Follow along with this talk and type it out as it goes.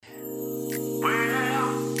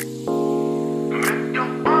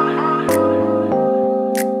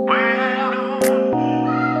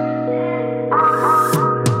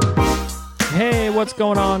What's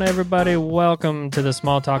going on, everybody? Welcome to the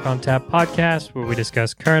Small Talk on Tap podcast, where we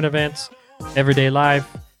discuss current events, everyday life,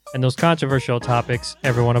 and those controversial topics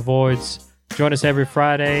everyone avoids. Join us every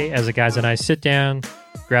Friday as the guys and I sit down,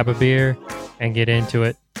 grab a beer, and get into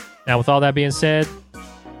it. Now, with all that being said,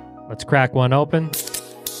 let's crack one open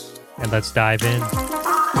and let's dive in.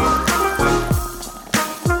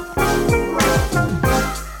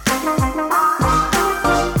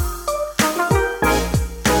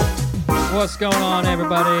 What's going on,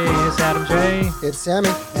 everybody? It's Adam J. It's Sammy.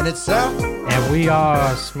 And it's Sal. And we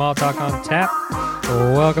are Small Talk on Tap.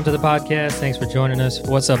 Welcome to the podcast. Thanks for joining us.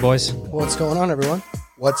 What's up, boys? What's going on, everyone?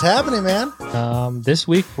 What's happening, man? This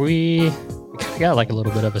week we got like a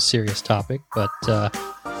little bit of a serious topic, but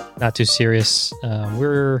not too serious.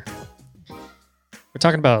 We're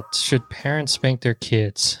talking about, should parents spank their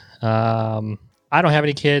kids? I don't have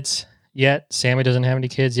any kids yet. Sammy doesn't have any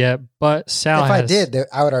kids yet, but Sal If has. I did,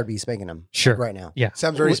 I would already be spanking him. Sure. Right now. Yeah.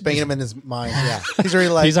 Sam's already spanking him in his mind. Yeah. He's already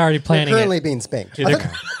like, He's already They're planning currently it. being spanked.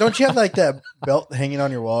 don't you have like that belt hanging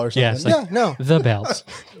on your wall or something? Yeah, it's like Yeah, no. the belt.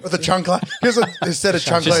 With a chankla. Here's a set of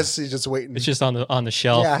chanklas. He's just waiting. It's just on the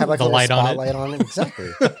shelf. Yeah, I have like the a little light on it. spotlight on it. Exactly.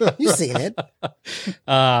 You've seen it.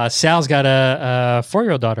 Sal's got a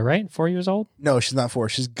 4-year-old daughter, right? 4 years old? No, she's not 4.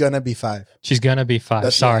 She's going to be 5. She's going to be 5.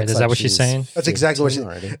 That's- Sorry, It's is like that what she's saying? That's exactly what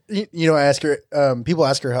 15 she already. You know, I ask her, people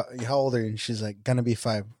ask her, how old are you? And she's like, going to be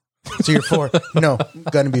 5. So you're 4. No,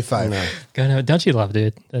 going to be 5. No. Don't you love,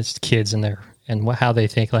 dude? That's kids in there and how they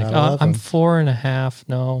think. Like, I love I'm them. 4.5.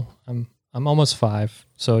 No, I'm almost 5.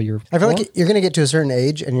 So you're. I feel 4? like you're going to get to a certain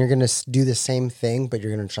age and you're going to do the same thing, but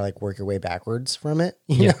you're going to try like work your way backwards from it.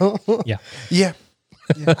 You Yeah. know? Yeah. Yeah.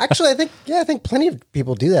 Actually, I think plenty of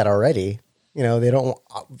people do that already. You know, they don't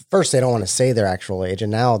want to say their actual age,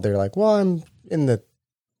 and now they're like, well, I'm in the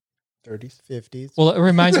 30s, 50s. Well, it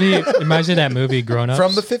reminds me of that movie Grown Ups.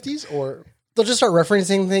 From the 50s or? They'll just start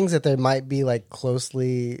referencing things that they might be like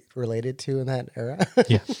closely related to in that era.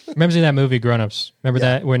 Yeah. Reminds me of that movie Grown Ups. Remember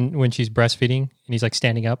that when she's breastfeeding and he's like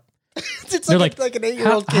standing up? It's They're like, like, an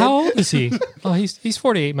 8-year-old kid. How old is he? Oh, he's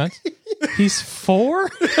 48 months. He's 4?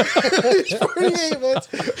 48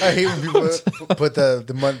 months. I hate when people put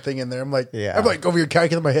the month thing in there. I'm like, Yeah. I'm like over here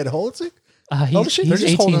calculating in my head. How old is he? He's They're just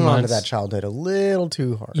 18 holding on to months. that childhood a little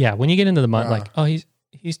too hard. Yeah, when you get into the month, like, oh,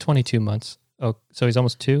 he's 22 months. Oh, so he's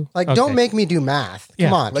almost 2? Like, Okay. don't make me do math. Come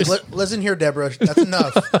Yeah. on. Like, listen here, Deborah. That's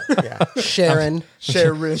enough. Yeah. Sharon.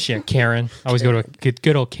 Sharon. Shit, Karen. I always go to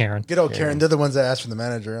good old Karen. Good old Karen. They're the ones that ask for the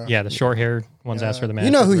manager. Huh? Yeah, the short-haired ones ask for the manager.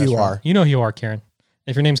 You know who of the you restaurant. are. You know who you are, Karen.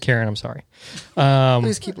 If your name's Karen, I'm sorry.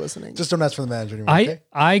 Please keep listening. Just don't ask for the manager anymore. Okay?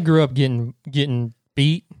 I grew up getting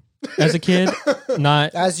beat as a kid,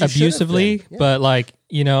 not As you should have abusively, been, yeah. but like,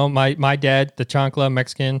 you know, my dad, the chancla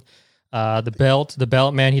Mexican, the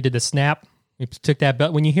belt, man, he did the snap. He took that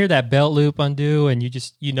belt. When you hear that belt loop undo and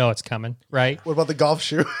you know it's coming, right? What about the golf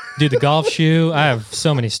shoe? Dude, the golf shoe. I have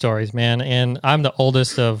so many stories, man. And I'm the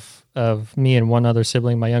oldest of me and one other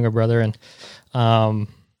sibling, my younger brother. And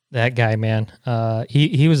that guy, man,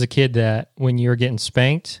 he was a kid that when you were getting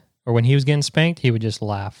spanked or when he was getting spanked, he would just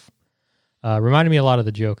laugh. Reminded me a lot of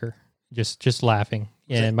the Joker, just laughing.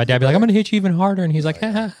 And my dad would be like, I'm going to hit you even harder. And he's like,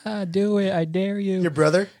 ha, ha, ha, do it. I dare you. Your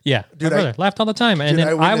brother? Yeah, Dude, my brother laughed all the time. And dude,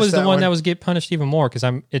 then I I was witnessed the that one one. that was get punished even more because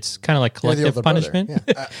it's kind of like You're the collective older brother, punishment.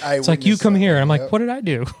 yeah. It's like, you come here. And I'm like, what did I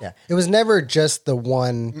do? Yeah. It was never just the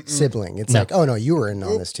one sibling. It's like, oh no, you were in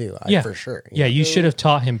on this too. Yeah. For sure. Yeah, you should have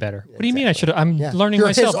taught him better. What do you mean I should have? I'm Yeah. learning You're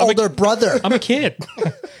myself. his older brother. I'm a kid.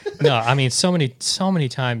 No, I mean, so many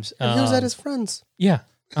times. And he was at his friends. Yeah.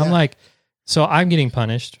 I'm like, so I'm getting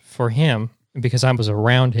punished for him because I was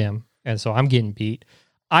around him. And so I'm getting beat.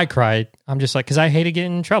 I cried. I'm just like, because I hated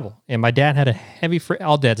getting in trouble. And my dad had a heavy,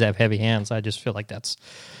 all dads have heavy hands. I just feel like that's,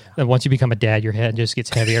 once you become a dad, your head just gets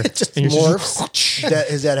heavier. Just And you're morphs.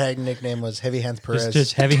 His dad had nickname was Heavy Hands Perez.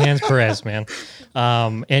 just heavy hands Perez, man.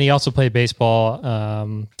 And he also played baseball,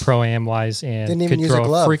 pro-am wise, and Didn't even could use throw a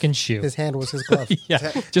glove. freaking shoe. His hand was his glove.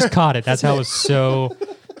 Yeah, just caught it. That's how it was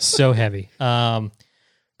so heavy.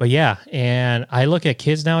 But yeah, and I look at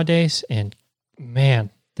kids nowadays, and man,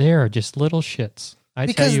 they are just little shits. I tell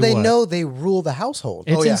Because you they what. know they rule the household.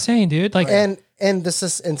 It's yeah. insane, dude. Like, and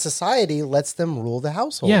society lets them rule the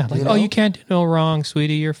household. yeah, like, you know? oh, you can't do no wrong,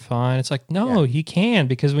 sweetie. You're fine. It's like, no, you can,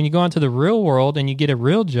 because when you go into the real world and you get a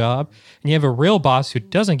real job and you have a real boss who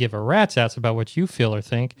doesn't give a rat's ass about what you feel or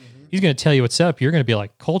think, he's going to tell you what's up. You're going to be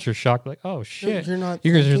like culture shocked, like, oh shit. You're not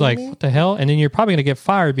You're just thanking like, me? what the hell? And then you're probably going to get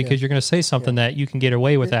fired because you're going to say something that you can get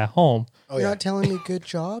away with at home. You're not telling me good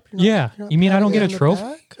job? You're not- Yeah. you're not You mean I don't patting get a me on the trophy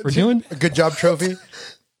back? for doing? A good job trophy.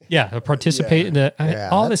 Yeah, participate in the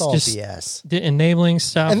all that's this all just BS. the enabling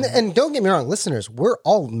stuff. And don't get me wrong, listeners, we're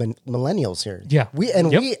all millennials here. Yeah. we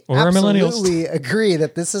Yep, we're absolutely agree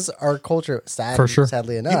that this is our culture. For sure.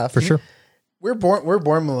 Sadly enough, for sure. We're born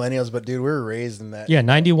millennials, but dude, we were raised in that. Yeah,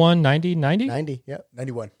 91, 90, 90? 90. Yep.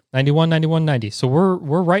 91. 91, 91, 90. So we're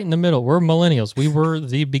right in the middle. We're millennials. We were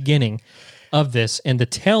the beginning of this, and the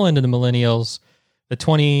tail end of the millennials, the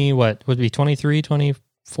 20, what would it be 23,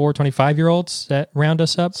 24, 25-year-olds that round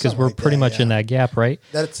us up, because Something we're like pretty that, much yeah. in that gap, right?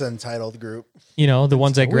 That's an entitled group. You know, the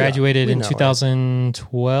ones that we graduated in know it.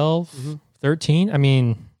 2012, 13. I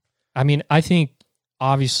mean, I think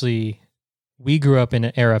obviously we grew up in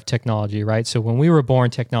an era of technology, right? So when we were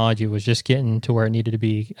born, technology was just getting to where it needed to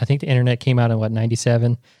be. I think the internet came out in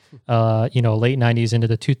 97, late 90s into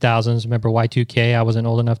the 2000s. Remember Y2K? I wasn't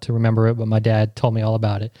old enough to remember it, but my dad told me all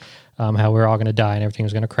about it. How we were all going to die and everything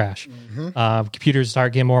was going to crash. Computers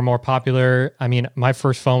started getting more and more popular. I mean, my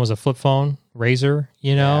first phone was a flip phone, Razor,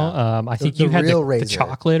 I think you had the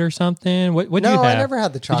chocolate or something. What did you have? No, I never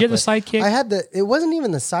had the chocolate. Did you have the Sidekick? I had it wasn't even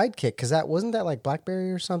the Sidekick, because wasn't that like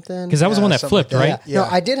BlackBerry or something? Because that was the one that flipped, like that. right? Yeah. No,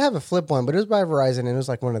 I did have a flip one, but it was by Verizon, and it was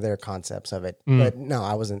like one of their concepts of it. But no,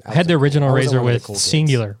 I wasn't. I had the original I wasn't Razor one of the with cool kids.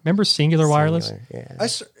 Singular. Remember Singular Wireless? Singular,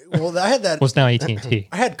 yeah. I had that. Was now AT&T.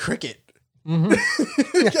 I had Cricket.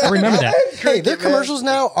 I remember that. Hey, their commercials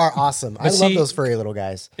now are awesome. I love see- those furry little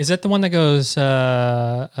guys. Is that the one that goes,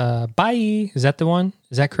 bye? Is that the one?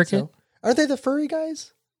 Is that Cricket? So, aren't they the furry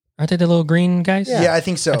guys? Aren't they the little green guys? Yeah, I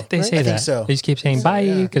think so. They say I that. think so. They just keep saying bye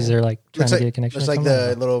because they're like trying Looks to like, get a connection. looks or like something.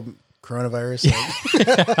 the little coronavirus.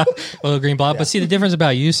 Like, little green blob. But see, the difference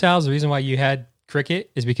about you, Sal, the reason why you had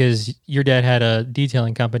Cricket is because your dad had a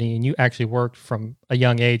detailing company and you actually worked from a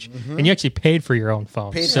young age and you actually paid for your own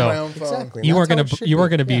phone. paid so for my own phone. Exactly. you That's weren't how gonna it should you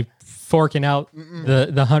weren't be. gonna be forking out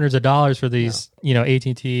the hundreds of dollars for these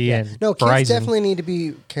AT&T and No, kids Verizon. definitely need to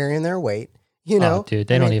be carrying their weight. You know, Oh, dude,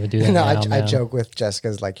 they don't even do that No, now, I man. joke with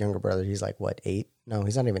Jessica's like younger brother. He's like what, 8? No,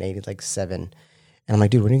 he's not even 8. He's like 7. And I'm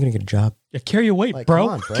like, dude, when are you gonna get a job? Yeah, carry your weight, Like, bro. come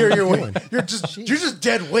on, bro. Carry your What are you weight. doing? You're just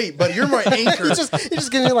dead weight, but you're my anchor. You're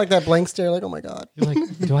just giving me like that blank stare, like, oh my god. You're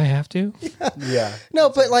like, do I have to? yeah. No,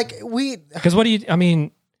 but like we, Because what do you? I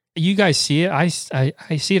mean, you guys see it. I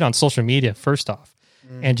see it on social media first off,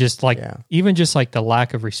 and just like even just like the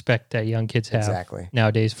lack of respect that young kids have Exactly.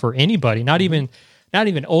 nowadays for anybody, not even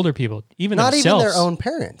older people, even not themselves, even their own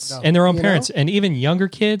parents. and their own You parents, and even younger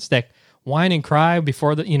kids that whine and cry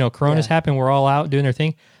before the Corona's happened. We're all out doing their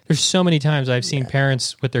thing. There's so many times I've seen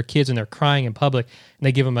parents with their kids and they're crying in public and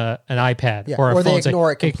they give them an iPad or a Or phone. they It's like,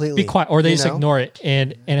 ignore it "Hey, completely, be quiet, or they you just know? ignore it,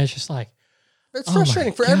 and it's just like, It's Oh my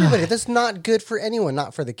frustrating for God. everybody. That's not good for anyone,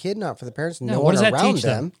 not for the kid, not for the parents. No, what one does that around teach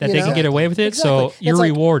them. That you they know? can get away with it, so Exactly. you're It's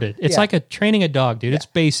like- rewarded. It's yeah. like training a dog, dude. It's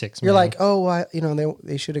basics. You're man. like, oh,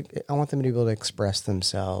 they should. I want them to be able to express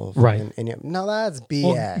themselves, Right. No, that's BS.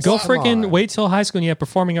 well, go Come freaking on. wait till high school and you have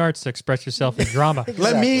performing arts to express yourself in drama.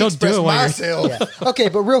 Let me Don't do express it while you're- myself. Yeah. Okay,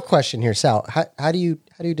 but real question here, Sal. How do you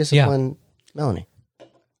discipline Melanie?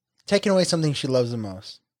 Taking away something she loves the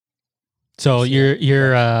most. So you're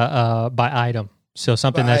by item. So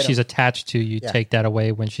something By that item. she's attached to, you Yeah. take that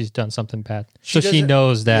away when she's done something bad. She So she doesn't-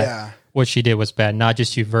 knows that Yeah. what she did was bad, not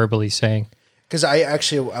just you verbally saying. Because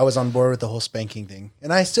I was on board with the whole spanking thing,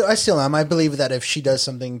 and I still am. I believe that if she does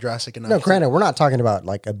something drastic enough, No, granted, we're not talking about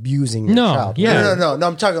like abusing your No, child. yeah. no.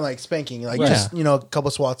 I'm talking like spanking, like Right. just a couple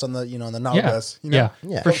swats on the on the nalgas. Yeah.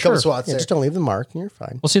 Yeah. For a couple sure. swats Yeah, there. just don't leave the mark, and you're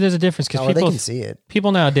fine. Well, see, there's a difference Now, because they people can see it.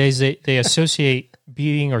 people nowadays they associate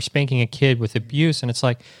beating or spanking a kid with abuse, and it's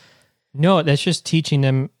like, no, that's just teaching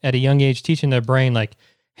them at a young age, teaching their brain like,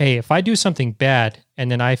 hey, if I do something bad and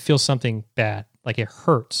then I feel something bad, like it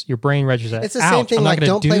hurts, your brain registers that. It's the same Ouch, thing. I'm not Like, gonna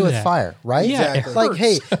don't do play with that. fire, right? Yeah, Exactly. it Like,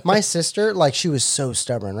 hey, hurts. my sister, like, she was so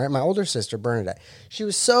stubborn, right? My older sister, Bernadette, she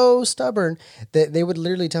was so stubborn that they would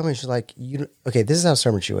literally tell me, she's like, okay, this is how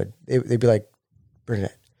stubborn she would. They'd be like,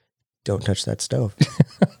 Bernadette, don't touch that stove.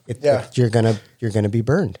 You're gonna be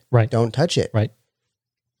burned. Right. Don't touch it. Right.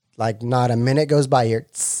 Like, not a minute goes by.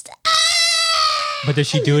 But does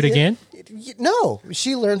she do it again? No,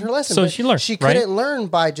 she learned her lesson. So but she learned, She right? couldn't learn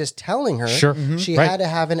by just telling her. Sure. She Right. had to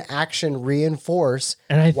have an action reinforce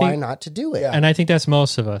And I why think- not to do it. Yeah. And I think that's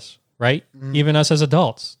most of us, right? Even us as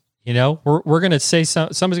adults. You know, we're going to say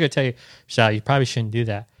somebody's going to tell you, Sal, you probably shouldn't do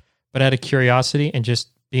that. But out of curiosity and just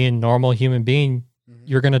being normal human being,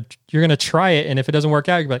 you're gonna try it, and if it doesn't work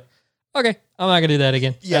out, you're like, okay, I'm not gonna do that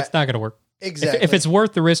again. Yeah. That's not gonna work. Exactly. If it's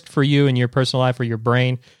worth the risk for you and your personal life or your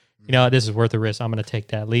brain, you know, this is worth the risk. I'm gonna take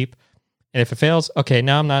that leap. And if it fails, okay,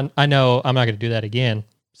 now I know I'm not gonna do that again.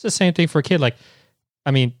 It's the same thing for a kid. Like,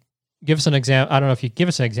 I mean, give us an example. I don't know if you give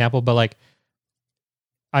us an example, but like,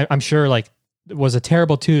 I'm sure like was a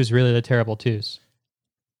terrible twos really the terrible twos?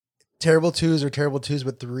 Terrible twos are terrible twos,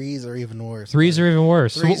 but threes are even worse. Threes are even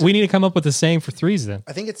worse. So Threes we need to come up with a saying for threes then.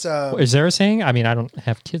 I think it's Is there a saying? I mean, I don't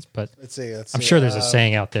have kids, but I'm sure there's a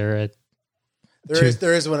saying out there.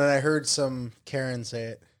 There is one, and I heard some Karen say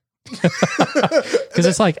it. Because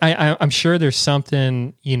it's like I'm sure there's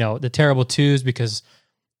something, the terrible twos because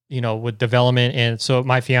with development. And so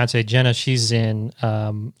my fiance Jenna, she's in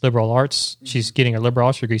liberal arts. She's getting a liberal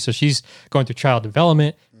arts degree, so she's going through child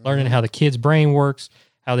development, learning how the kid's brain works,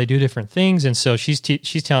 how they do different things. And so she's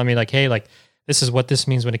telling me like, hey, like this is what this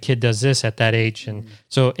means when a kid does this at that age. And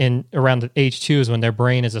so in around the age 2 is when their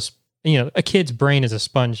brain is a kid's brain is a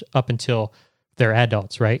sponge up until they're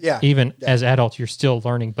adults, right? Yeah. Even as adults, you're still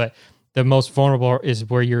learning, but the most vulnerable is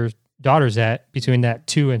where your daughter's at between that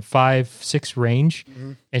 2 and 5, 6 range.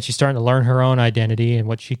 And she's starting to learn her own identity and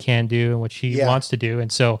what she can do and what she wants to do.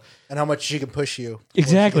 And so, and how much she can push you.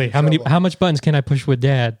 Exactly. How much buttons can I push with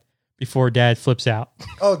dad before dad flips out?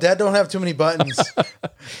 Oh, dad don't have too many buttons.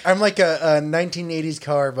 I'm like a 1980s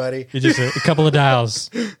car, buddy. You're just a couple of dials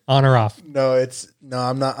on or off. No,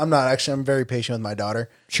 I'm not actually. I'm very patient with my daughter.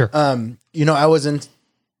 Sure.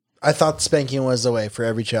 I thought spanking was the way for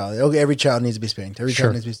every child. Okay, every child needs to be spanked. Every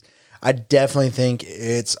child needs to be. I definitely think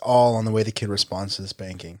it's all on the way the kid responds to the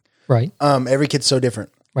spanking. Right. Every kid's so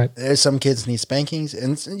different. Right. There's some kids need spankings,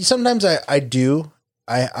 and sometimes I do.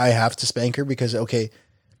 I have to spank her because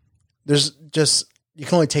there's just you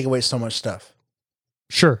can only take away so much stuff.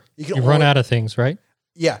 Sure. You run out of things, right?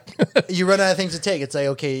 Yeah. You run out of things to take. It's like,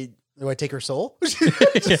 okay, do I take her soul?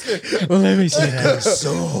 Well, let me see that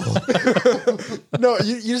soul. No,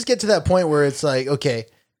 you just get to that point where it's like, okay,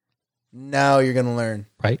 now you're going to learn.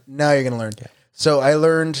 Right. Now you're going to learn. Yeah. So I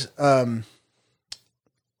learned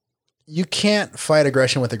you can't fight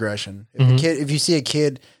aggression with aggression. If you see a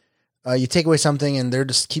kid, you take away something and they're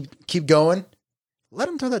just keep going, let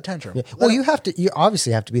them throw that tantrum. Yeah. Well, you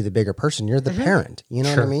obviously have to be the bigger person. You're the parent. You know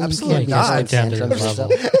what I mean? Absolutely. You can't be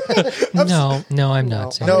No, I'm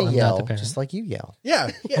not saying I'm I'm yell, not the parent. just like you yell. Yeah.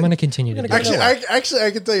 I'm going to continue to do that. Actually,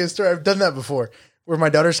 I can tell you a story. I've done that before where my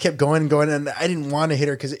daughters kept going and going, and I didn't want to hit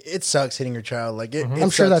her because it sucks hitting your child. Like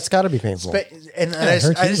I'm sure that's got to be painful. And I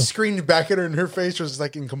just screamed back at her, and her face was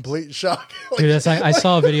like in complete shock. Dude, that's like, I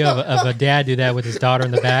saw a video of a dad do that with his daughter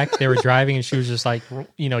in the back. They were driving, and she was just like,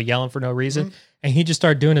 yelling for no reason. And he just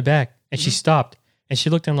started doing it back, and she stopped, and she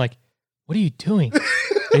looked at him like, "What are you doing?" And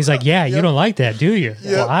he's like, "Yeah, you don't like that, do you?"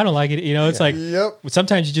 Well, I don't like it. It's like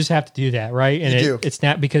sometimes you just have to do that, right? And it's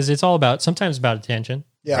not because it's all about sometimes about attention.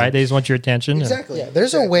 Yeah. Right. They just want your attention. Exactly.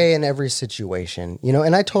 There's a way in every situation,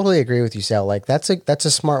 and I totally agree with you, Sal. Like that's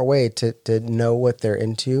a smart way to know what they're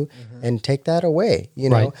into and take that away.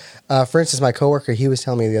 Right. For instance, my coworker, he was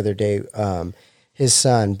telling me the other day, his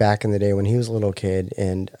son back in the day when he was a little kid,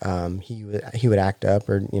 and he would act up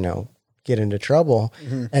or get into trouble,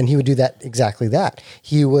 and he would do exactly that.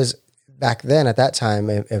 He was back then at that time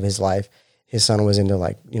of his life. His son was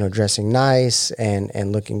into dressing nice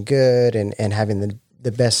and looking good and having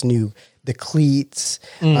the best the cleats,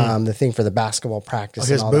 the thing for the basketball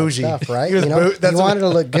practice, and all bougie. that stuff, right? He wanted to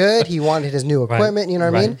look good. He wanted his new equipment. You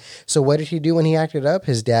know what I mean? So what did he do when he acted up?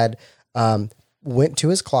 His dad went to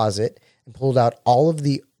his closet and pulled out all of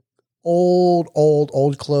the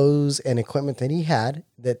old clothes and equipment that he had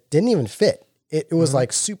that didn't even fit. It was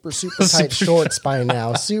like super tight shorts by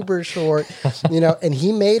now, super short, and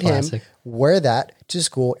he made him wear that to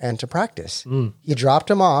school and to practice. He dropped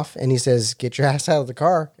him off and he says, "Get your ass out of the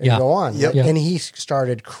car and go on." Yep. And he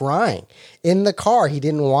started crying in the car. He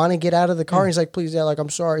didn't want to get out of the car. He's like, "Please, Dad, I'm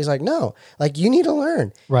sorry." He's like, "No, you need to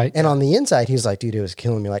learn." Right. And on the inside, he's like, "Dude, it was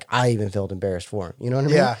killing me. I even felt embarrassed for him." You know what I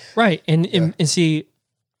mean? Yeah. Right. And see,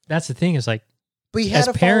 that's the thing is but you had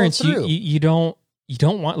as parents, you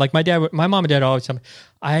don't want, like my mom and dad always tell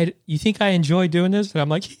me, you think I enjoy doing this? And I'm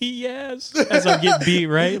like, yes, as I'm getting beat,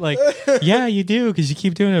 right? Yeah, you do, because you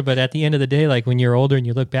keep doing it. But at the end of the day, when you're older and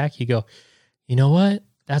you look back, you go, you know what?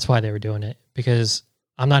 That's why they were doing it, because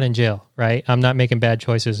I'm not in jail, right? I'm not making bad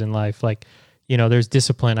choices in life. There's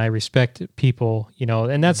discipline. I respect people,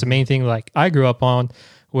 and that's the main thing. I grew up on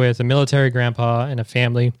with a military grandpa and a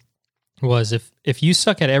family was if you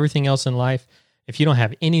suck at everything else in life, if you don't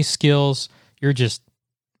have any skills, you're just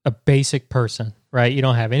a basic person, right? You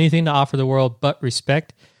don't have anything to offer the world but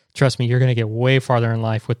respect. Trust me, you're going to get way farther in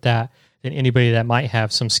life with that than anybody that might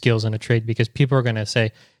have some skills in a trade, because people are going to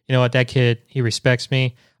say, you know what, that kid, he respects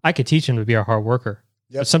me. I could teach him to be a hard worker.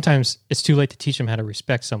 Yep. But sometimes it's too late to teach him how to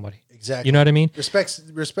respect somebody. Exactly. You know what I mean?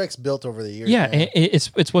 Respect's built over the years. Yeah, man.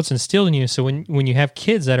 It's what's instilled in you. So when you have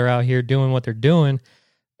kids that are out here doing what they're doing,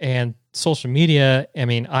 and social media, I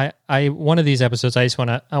mean, I one of these episodes, I want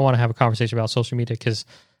to have a conversation about social media because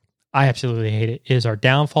I absolutely hate it. It is our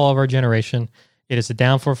downfall of our generation. It is the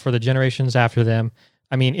downfall for the generations after them.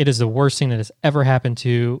 I mean, it is the worst thing that has ever happened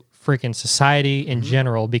to freaking society in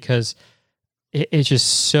general because it's just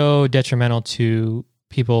so detrimental to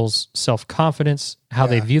people's self-confidence, how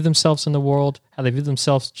they view themselves in the world, how they view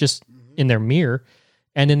themselves just in their mirror.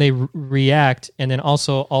 And then they react. And then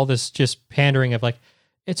also all this just pandering of like,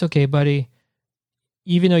 it's okay, buddy.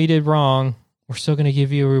 Even though you did wrong, we're still going to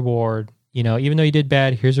give you a reward. You know, even though you did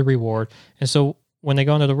bad, here's a reward. And so when they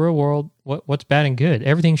go into the real world, what's bad and good?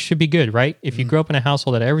 Everything should be good, right? If you grow up in a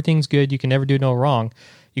household that everything's good, you can never do no wrong.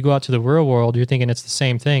 You go out to the real world, you're thinking it's the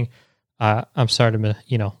same thing. I'm sorry to,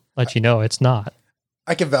 let you know it's not.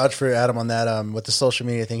 I can vouch for Adam on that with the social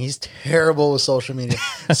media thing. He's terrible with social media.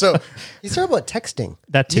 So he's terrible at texting.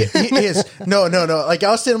 That too. He is. No. Like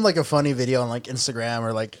I'll send him like a funny video on like Instagram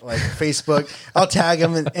or like Facebook. I'll tag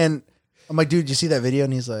him and I'm like, dude, did you see that video?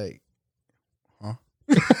 And he's like, huh?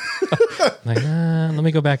 Like, let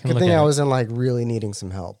me go back and Good look thing at I it. wasn't like really needing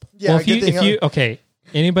some help. Yeah. Well,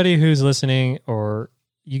 anybody who's listening or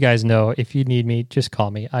you guys know, if you need me, just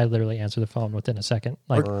call me. I literally answer the phone within a second.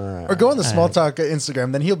 Like, or go on the small talk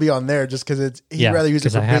Instagram, then he'll be on there just because he'd rather use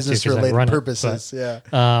it for business related purposes.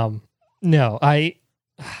 No,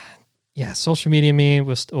 social media,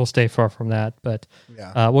 we'll stay far from that, but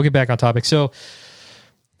we'll get back on topic. So,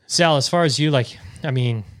 Sal, as far as you, like, I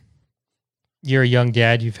mean, you're a young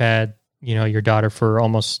dad. You've had, your daughter for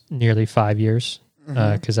almost nearly 5 years,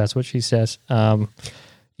 because that's what she says.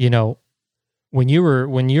 When you were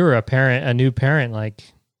a new parent, like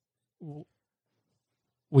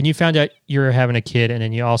when you found out you were having a kid, and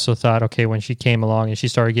then you also thought, okay, when she came along and she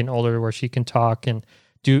started getting older, where she can talk and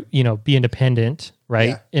do, be independent,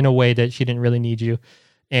 right, in a way that she didn't really need you,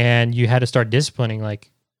 and you had to start disciplining.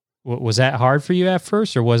 Like, was that hard for you at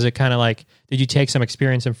first, or was it kind of like, did you take some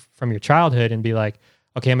experience from your childhood and be like,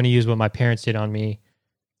 okay, I'm going to use what my parents did on me,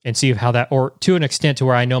 and see how that, or to an extent to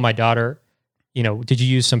where I know my daughter. Did you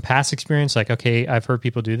use some past experience? Like, okay, I've heard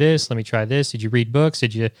people do this. Let me try this. Did you read books?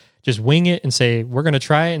 Did you just wing it and say, we're going to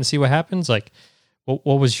try it and see what happens? Like, what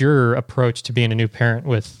was your approach to being a new parent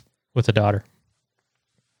with a daughter?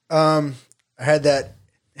 I had that.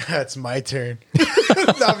 It's my turn. No,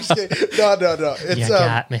 I'm just kidding. No. It's, you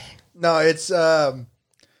got me. No, it's, I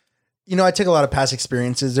took a lot of past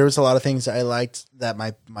experiences. There was a lot of things I liked that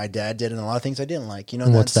my dad did and a lot of things I didn't like.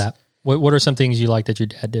 What's that? What are some things you like that your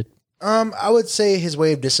dad did? I would say his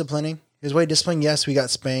way of disciplining. Yes, we got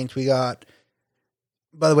spanked.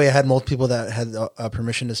 By the way, I had multiple people that had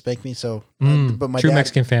permission to spank me. So, but my true dad,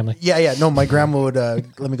 Mexican family. Yeah. No, my grandma would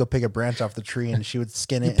let me go pick a branch off the tree, and she would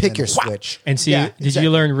skin it. Pick your switch. And see, did you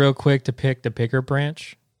learn real quick to pick the picker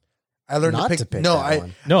branch? I learned Not to pick.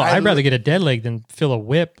 I'd rather get a dead leg than feel a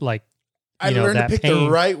whip. Like, I learned to pick the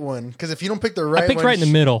right one, because if you don't pick the right one, I picked right in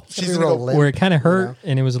the middle. She's gonna go where it kind of hurt,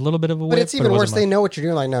 and it was a little bit of a whip. But it's even worse. Much. They know what you're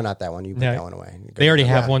doing. Like, no, not that one. You put that one away. They already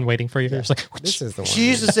have one waiting for you. Yeah. It's like, this is the one. She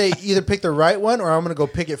used to say, either pick the right one, or I'm going to go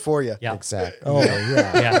pick it for you. Yeah, exactly. Oh,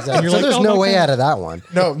 yeah. Exactly. So there's no way out of that one.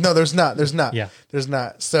 No, there's not. Yeah, there's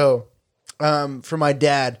not. So, for my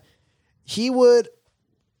dad, he would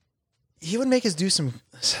make us do some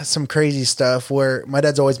crazy stuff. Where my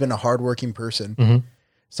dad's always been a hardworking person,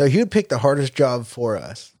 so he would pick the hardest job for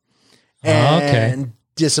us. And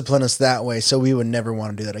discipline us that way, so we would never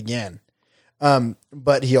want to do that again.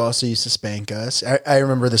 But he also used to spank us. I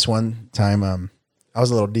remember this one time. I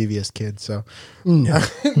was a little devious kid, so no.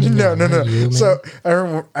 So I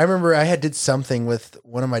remember I did something with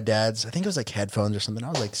one of my dad's. I think it was like headphones or something. I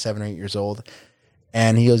was like 7 or 8 years old,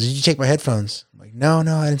 and he goes, "Did you take my headphones?" I'm like, "No,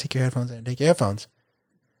 I didn't take your headphones. I didn't take your headphones."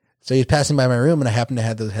 So he's passing by my room, and I happened to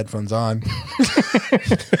have those headphones on.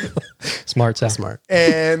 Smart.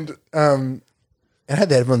 And I had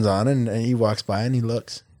the headphones on, and he walks by, and he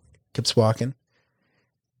looks, keeps walking,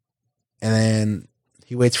 and then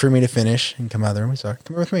he waits for me to finish and come out of the room. He's like,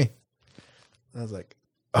 "Come here with me." I was like,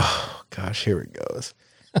 "Oh gosh, here it goes."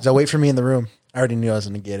 So wait for me in the room. I already knew I was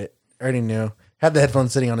going to get it. I already knew. Had the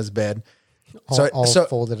headphones sitting on his bed. All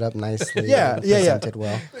folded up nicely. Presented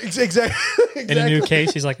well. Exactly. In a new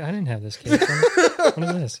case, he's like, "I didn't have this case. What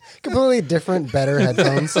is this?" Completely different, better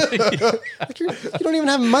headphones. Like you don't even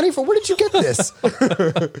have money for. Where did you get this?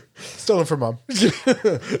 Stolen from mom.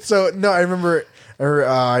 So no, I remember.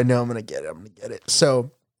 I know I'm gonna get it.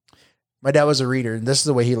 So my dad was a reader, and this is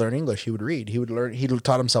the way he learned English. He would read. He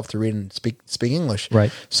taught himself to read and speak English.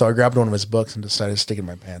 Right. So I grabbed one of his books and decided to stick it in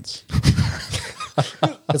my pants.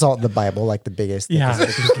 It's all the Bible, like the biggest.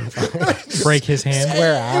 Break his hand.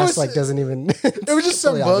 Square ass, doesn't even. It was just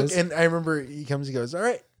some book, obvious. and I remember he comes. He goes, "All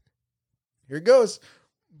right, Here it goes.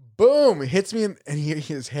 Boom. It hits me, and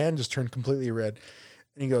his hand just turned completely red.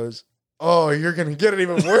 And he goes, oh, you're going to get it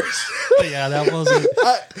even worse. Yeah, that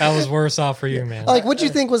was worse off for you, man. Like, what'd you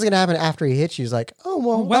think was going to happen after he hit you? He's like, oh,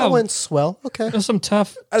 well, wow. that went swell. Okay. There's some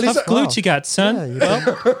tough glutes you got, son. Yeah,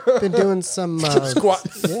 you've been doing some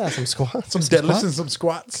squats. Yeah, some squats. Some deadlifts and some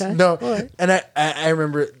squats. Okay. No. Right. And I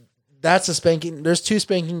remember that's a spanking. There's 2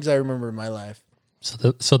 spankings I remember in my life.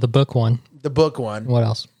 So the book one. The book one. What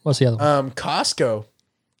else? What's the other one? Costco.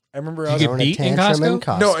 I remember I Did was you get beat in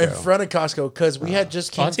Costco? No, in front of Costco because we had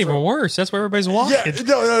just came That's even worse. That's where everybody's walking. Yeah,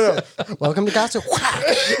 no. Welcome to Costco.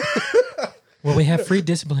 Well, we have free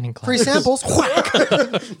disciplining class. Free samples.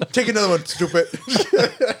 Take another one, stupid.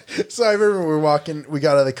 So I remember we were walking, we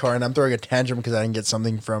got out of the car, and I'm throwing a tantrum because I didn't get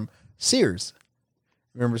something from Sears.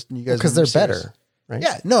 Remember, you guys? Because they're Sears? better, right?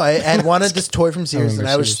 Yeah, no, I had wanted this toy from Sears, and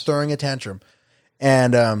I was Sears. throwing a tantrum.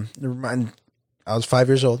 And I was 5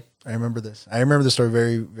 years old. I remember this. I remember the story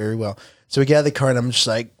very, very well. So we get out of the car, and I'm just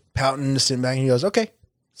like pouting, sitting back, and he goes, okay.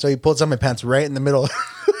 So he pulls on my pants right in the middle.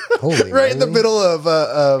 Holy right in the moly. middle of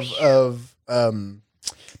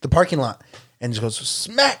the parking lot, and just goes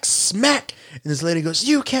smack. And this lady goes,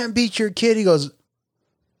 you can't beat your kid. He goes,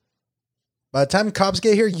 by the time cops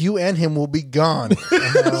get here, you and him will be gone.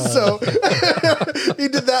 So he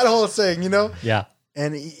did that whole thing, you know? Yeah.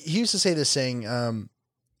 And he used to say this saying,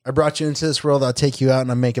 I brought you into this world, I'll take you out and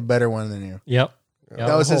I'll make a better one than you. Yep.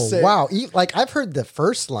 That was his saying. Wow. Like, I've heard the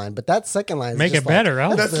first line, but that second line is Make just it better.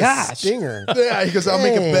 Like, Oh, that's gosh. a stinger. Yeah, he goes, I'll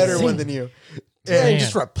make a better one than you. And Man.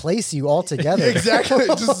 just replace you altogether. Exactly.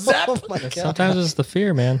 Just zap. Oh my God. Sometimes it's the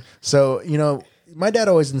fear, man. So, you know, my dad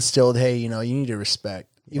always instilled, hey, you know, you need to respect.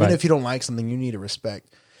 Even Right. if you don't like something, you need to respect.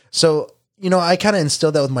 So, you know, I kind of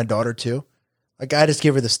instilled that with my daughter too. Like, I just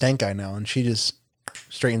give her the stank eye now, and she just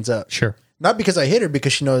straightens up. Sure. Not because I hit her,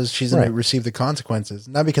 because she knows she's going to Right. receive the consequences.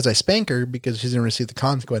 Not because I spank her, because she's going to receive the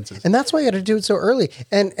consequences. And that's why you got to do it so early.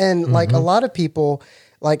 And like a lot of people,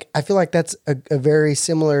 like, I feel like that's a very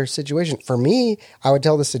similar situation. For me, I would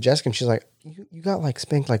tell this to Jessica, and she's like, you got like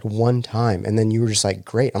spanked like one time, and then you were just like,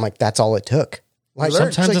 great. I'm like, that's all it took. Like,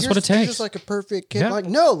 Sometimes she's like, that's what it You're takes. just like a perfect kid. Yeah. I'm like,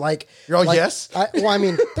 no, like You're all like, yes? Well, I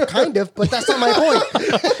mean, kind of, but that's not my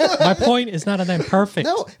point. My point is not that I'm perfect.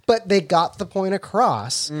 No, but they got the point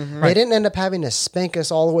across. They didn't end up having to spank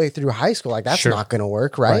us all the way through high school. Like, that's Sure. not going to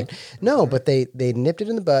work, right? No, but they nipped it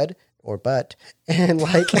in the bud or butt, and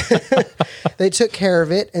like they took care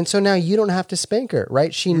of it. And so now you don't have to spank her,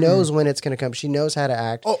 right? She knows when it's going to come. She knows how to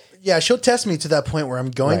act. Oh, yeah, she'll test me to that point where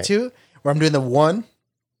I'm going Right. to, where I'm doing the 1,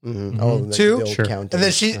 Oh, the 2, old Sure. counting.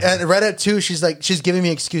 and then and right at 2, she's like, she's giving me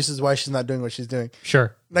excuses why she's not doing what she's doing.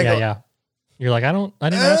 Sure. I Yeah, go, yeah. You're like, I didn't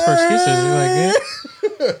ask for excuses.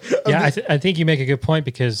 You're like, yeah. I think you make a good point,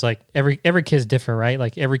 because like every kid's different, right?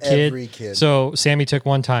 Like every kid. So Sammy took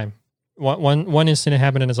one time. One incident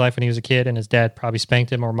happened in his life when he was a kid, and his dad probably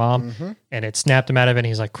spanked him or mom, and it snapped him out of it. And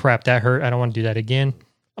he's like, crap, that hurt. I don't want to do that again.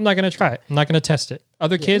 I'm not going to try it. I'm not going to test it.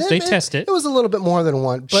 Other kids, they test it. It was a little bit more than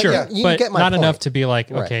one, but Sure, you but get my not point. enough to be like,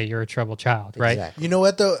 Right. okay, you're a troubled child, right? Exactly. You know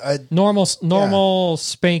what, though? Normal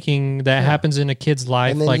spanking that happens in a kid's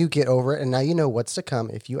life, And then like you get over it, and now you know what's to come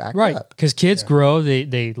if you act right, up. because kids grow,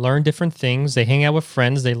 they learn different things, they hang out with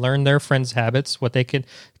friends, they learn their friends' habits, what they could.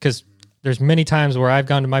 Because there's many times where I've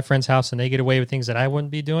gone to my friend's house and they get away with things that I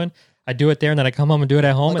wouldn't be doing. I do it there, and then I come home and do it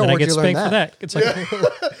at home, Like, and oh, then I get where'd you spanked learn for that. It's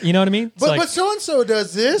like, you know what I mean? It's But like, so and so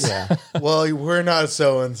does this. Yeah. Well, we're not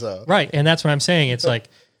so and so. right, and that's what I'm saying. It's like,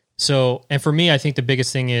 so, and for me, I think the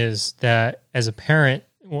biggest thing is that as a parent,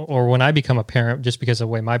 or when I become a parent, just because of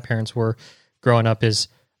the way my parents were growing up, is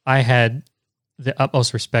I had the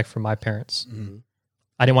utmost respect for my parents.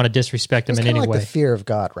 I didn't want to disrespect them It's in kind any of like way. the fear of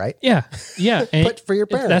God, right? Yeah, yeah. And But for your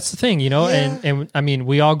parents. that's the thing, you know. Yeah. And I mean,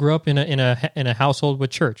 we all grew up in a household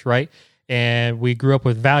with church, right? And we grew up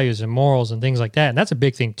with values and morals and things like that. And that's a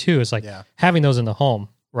big thing too. It's like having those in the home,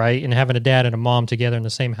 right? And having a dad and a mom together in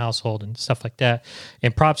the same household and stuff like that.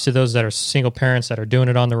 And props to those that are single parents that are doing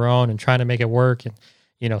it on their own and trying to make it work, and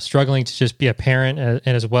you know, struggling to just be a parent,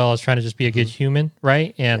 and as well as trying to just be a good human,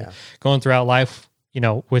 right? And going throughout life, you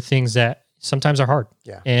know, with things that sometimes are hard.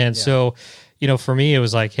 Yeah. And so, you know, for me, it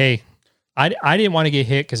was like, hey, I didn't want to get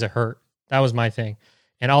hit because it hurt. That was my thing.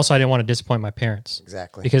 And also, I didn't want to disappoint my parents.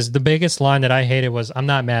 Exactly. Because the biggest line that I hated was, I'm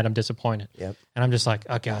not mad, I'm disappointed. Yep. And I'm just like,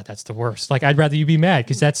 oh God, that's the worst. Like, I'd rather you be mad,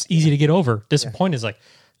 because that's easy to get over. Disappointed is like,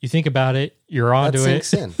 you think about it, you're onto That it.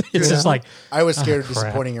 sinks in. It's just like, I was scared of crap.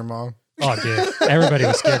 disappointing your mom. Oh, dude. Everybody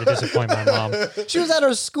was scared to disappoint my mom. She was at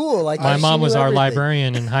her school. Like My she mom knew was our everything.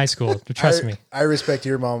 librarian in high school. Trust me. I respect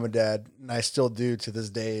your mom and dad, and I still do to this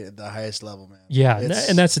day at the highest level, man. Yeah, It's-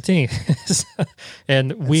 and that's the thing.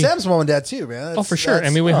 and we, Sam's mom and dad too, man. oh, for sure. I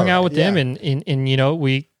mean, we hung out with them, and you know,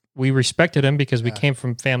 we respected them because we came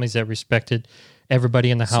from families that respected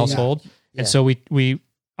everybody in the household, and so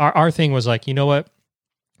our thing was like, you know what,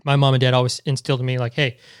 my mom and dad always instilled in me like,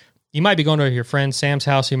 hey, you might be going to your friend Sam's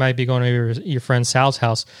house, you might be going to your friend Sal's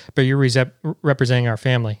house, but you're representing our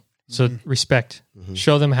family, so respect,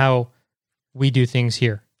 show them how we do things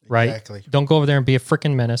here. Right? Exactly. Don't go over there and be a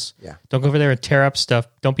freaking menace. Yeah. Don't go over there and tear up stuff.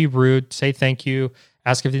 Don't be rude. Say thank you.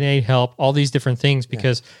 Ask if they need help. All these different things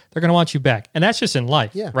because they're going to want you back. And that's just in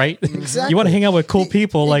life, right? Exactly. You want to hang out with cool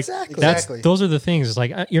people. Like Exactly. those are the things. It's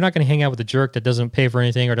like, you're not going to hang out with a jerk that doesn't pay for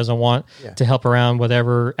anything or doesn't want to help around,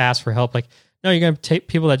 whatever, ask for help. Like, no, you're going to take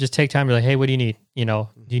people that just take time to be like, hey, what do you need? You know,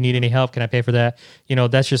 do you need any help? Can I pay for that? You know,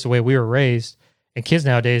 that's just the way we were raised. And kids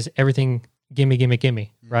nowadays, everything,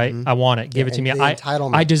 gimme, right? I want it. Give it to me.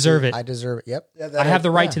 I deserve it. I deserve it. Yep. I have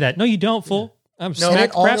the right to that. No, you don't, fool. I'm And smack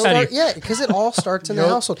it the all crap out of you. yeah, because it all starts in the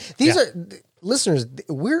household. These are listeners.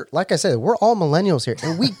 We're like I said, we're all millennials here,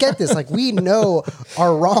 and we get this. Like we know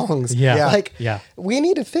our wrongs. Like we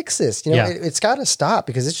need to fix this. You know, it's got to stop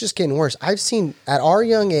because it's just getting worse. I've seen at our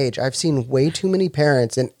young age, I've seen way too many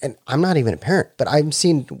parents, and I'm not even a parent, but I've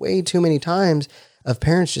seen way too many times of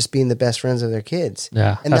parents just being the best friends of their kids.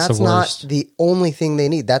 Yeah, and that's that's the not worst. the only thing they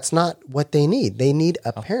need. That's not what they need. They need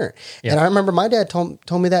a parent. And I remember my dad told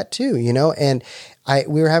me that too, you know, and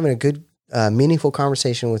we were having a good, meaningful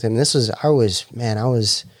conversation with him. I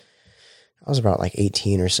was about like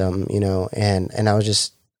 18 or something, you know, and I was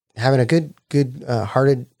just having a good,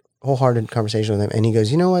 wholehearted conversation with him. And he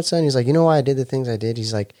goes, you know what, son? He's like, you know why I did the things I did?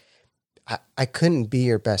 He's like, I couldn't be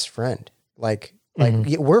your best friend. Like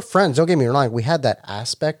we're friends. Don't get me wrong. We had that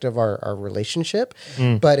aspect of our relationship,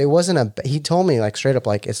 but it wasn't he told me like straight up,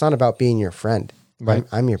 like, it's not about being your friend. Right.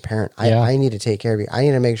 I'm your parent. I need to take care of you. I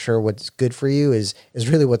need to make sure what's good for you is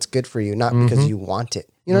really what's good for you, not because you want it.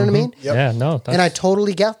 You know what I mean? Yep. Yeah, no. And I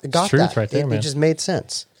totally got truth that. right there, man. It just made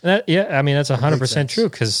sense. I mean, that's 100% true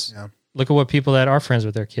because look at what people that are friends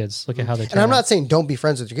with their kids. Look at how they turn And I'm out. not saying don't be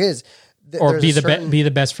friends with your kids. Or There's be a the certain- be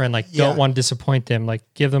the best friend. Like, don't want to disappoint them. Like,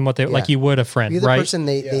 give them what they like. You would a friend, Be the right? person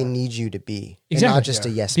they need you to be. Exactly. And not just a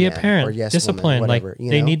yes Be a man parent. or yes Discipline. woman, Like, whatever, you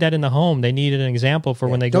they know? need that in the home. They need an example for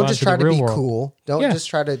when they go Don't out just into try the to real be world. cool. Don't just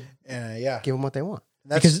try to give them what they want.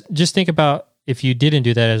 Because just think about if you didn't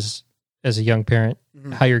do that as a young parent,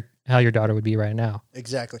 how your daughter would be right now.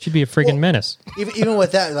 Exactly. She'd be a friggin' menace. Even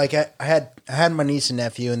with that, like I had my niece and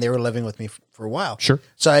nephew, and they were living with me for a while. Sure.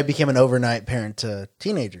 So I became an overnight parent to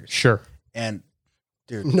teenagers. Sure. And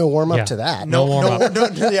dude, No warm up to that. No warm up.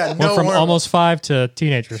 Went from almost 5 to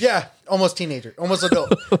teenagers. Yeah, almost teenager, almost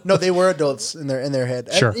adult. No, they were adults in their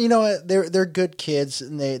head. Sure. And, you know what? They're good kids,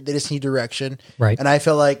 and they just need direction. Right. And I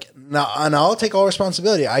feel like now, and I'll take all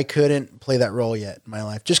responsibility. I couldn't play that role yet in my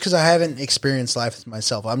life, just because I haven't experienced life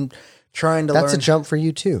myself. I'm trying to learn. That's a jump for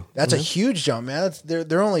you too. That's a huge jump, man.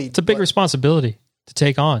 They're only. It's a big responsibility to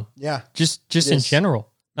take on. Yeah. Just in general,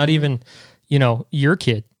 not even, your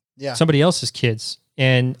kid. Yeah. Somebody else's kids.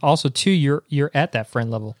 And also too, you're at that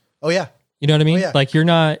friend level. Oh yeah. You know what I mean? Oh, yeah. Like you're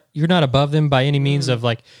not above them by any means of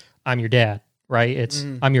like, I'm your dad, right? It's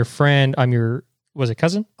I'm your friend. I'm your, was it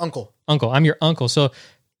cousin? Uncle. I'm your uncle. So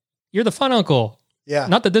you're the fun uncle. Yeah.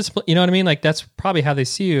 Not the discipline. You know what I mean? Like that's probably how they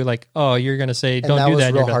see you. Like, oh, you're going to say, And don't that do was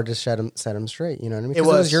that. real hard to set them straight. You know what I mean? It 'Cause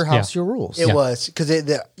was. your house, your rules. It was because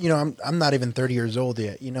I'm not even 30 years old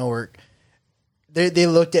yet. They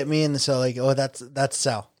looked at me and they said like, oh, that's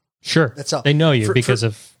Sal. Sure. That's all. They know you because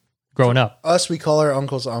of growing up. Us, we call our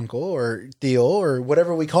uncles uncle or Theo or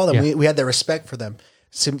whatever we call them. Yeah. We had that respect for them.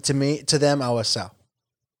 To them, I was Sal.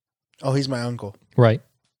 Oh, he's my uncle. Right.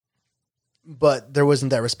 But there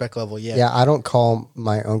wasn't that respect level yet. Yeah, I don't call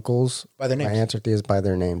my uncles By their My names. answer to is by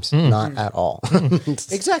their names, not at all.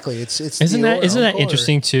 Exactly. It's Isn't Theo or that uncle or-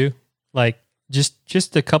 interesting too? Like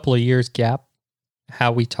just a couple of years gap,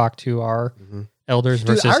 how we talk to our elders Dude,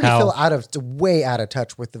 versus I already how. feel way out of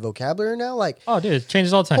touch with the vocabulary now. Like, Oh, dude, it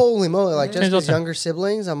changes all the time. holy moly! Like Changes just all as the time. younger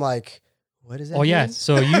siblings, I'm like, what is that? Oh yeah, mean?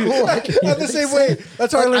 so you. Like, I'm the same way.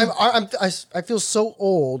 That's how I like, learned. I feel so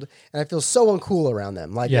old and I feel so uncool around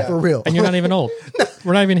them. Like Yeah. for real. And you're not even old.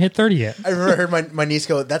 We're not even hit 30 yet. I remember I heard my niece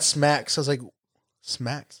go, "That's Smacks." I was like,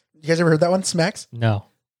 "Smacks." You guys ever heard that one? Smacks. No,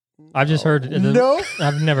 I've just heard. No?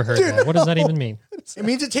 I've never heard that. What does that even mean? It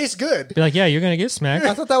means it tastes good. Be like, yeah, you're gonna get I smacked.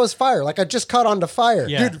 thought that was fire. Like I just caught on to fire.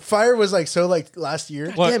 Yeah. Dude, fire was like so like last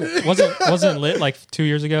year. What damn it. wasn't lit like 2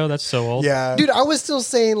 years ago? That's so old. Yeah. Dude, I was still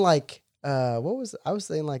saying like what was I was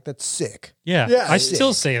saying like that's sick. Yeah, Yeah, I sick.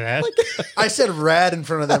 still say that. I said rad in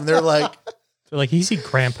front of them. They're like, They're like, easy,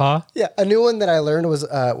 Grandpa. Yeah, a new one that I learned was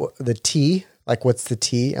the T. Like, what's the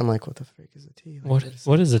T? I'm like, what the freak is the T? Like,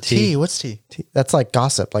 What is a T? T. What's T? T? That's like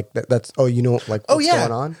gossip. Like that's you know like what's yeah.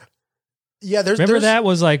 going on. Yeah, Remember that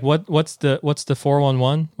was like what's the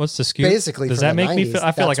 411? What's the scoop? Basically, does from that the make me 90s, feel?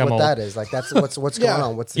 I feel like that's I'm what old. that is. Like that's what's going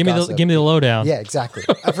on. What's the Give me gossip? the lowdown. Yeah, exactly.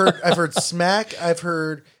 I've heard smack. I've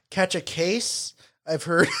heard catch a case. I've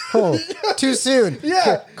heard Oh, too soon.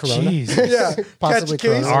 Yeah. Corona. Jesus. yeah, Possibly catch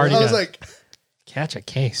a case. Corona. Already I was done. like, Catch a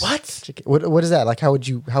case. what? What is that? Like, how would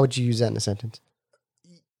you use that in a sentence?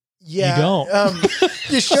 Yeah, You don't.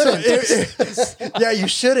 You shouldn't. Yeah, you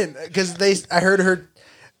shouldn't because I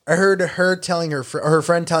heard her telling her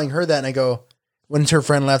friend telling her that, and I go, when her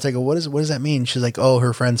friend left, I go, what does that mean? She's like, oh,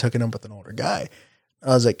 her friend's hooking up with an older guy. I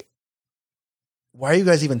was like, why are you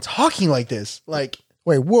guys even talking like this? Like,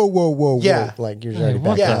 Wait, whoa. Yeah. Like you're Hey, already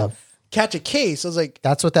what back the up. catch a case. I was like,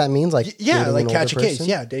 That's what that means. Like yeah, dating like an catch a older case. person?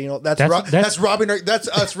 Yeah, dating. That's That's robbing. That's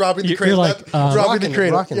us robbing the You're cradle. like, That's robbing rocking- the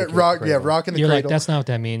cradle. rocking the cradle. Rocking the You're like, cradle. that's not what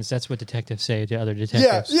that means. That's what detectives say to other yeah,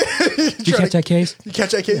 detectives. yeah. Did you catch that case? You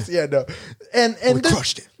catch that case? Yeah, no. And We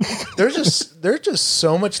crushed it. there's just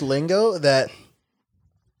so much lingo that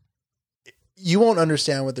you won't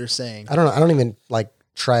understand what they're saying. I don't know. I don't even like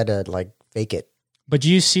try to like fake it. But do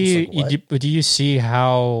you see? It's like, what? But do you see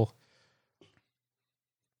how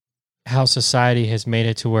society has made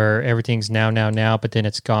it to where everything's now, but then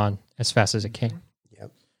it's gone as fast as it came.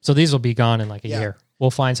 Yep. So these will be gone in like a Yeah. year.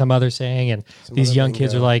 We'll find some other saying, and Some these other young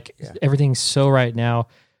kids are lingo. like, Yeah. everything's so right now.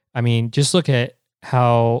 I mean, just look at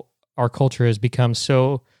how our culture has become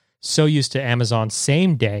so used to Amazon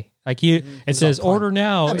same day. Like it says Prime. order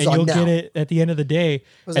now, Amazon and you'll now. get it at the end of the day.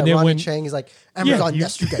 Was and that then Ronnie when Chang? He's like, Amazon you-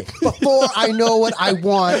 yesterday. Before I know what I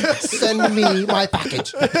want, send me my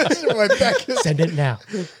package. My back is- send it now,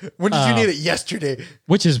 when did you need it? Yesterday,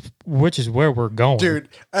 which is where we're going, dude.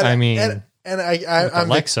 I mean, and I'm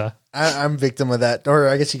Alexa. I'm victim of that, or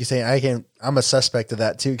I guess you could say I'm a suspect of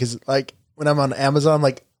that too. Because like when I'm on Amazon, I'm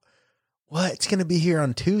like, what? It's gonna be here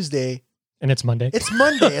on Tuesday. And it's Monday. It's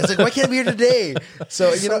Monday. It's like, why can't it be here today? So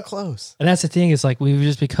you So know, close. And that's the thing, is like we've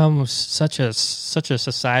just become such a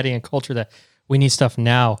society and culture that we need stuff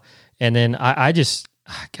now. And then I just,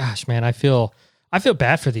 gosh, man, I feel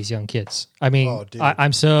bad for these young kids. I mean, Oh, dude.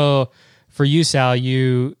 I'm so, for you, Sal,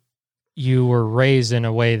 you were raised in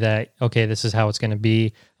a way that, okay, this is how it's going to be.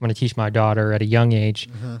 I'm going to teach my daughter at a young age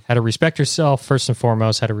how to respect herself first and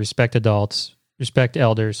foremost, how to respect adults, respect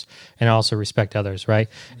elders, and also respect others, right?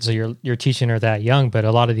 So you're teaching her that young, but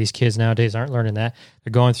a lot of these kids nowadays aren't learning that.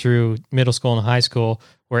 They're going through middle school and high school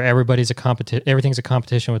where everybody's everything's a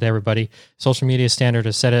competition with everybody. Social media standard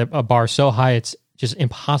has set a bar so high it's just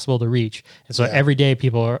impossible to reach. And so every day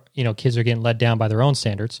people are, kids are getting let down by their own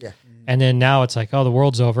standards. Yeah. And then now it's like, oh, the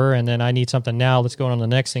world's over, and then I need something now. Let's go on to the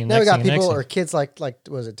next thing. Now we next got thing, next people thing. or kids like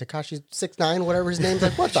was it Tekashi 6ix9ine, whatever his name's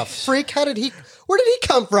like. What the freak? Where did he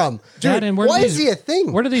come from? That Dude, and where why do is these- he a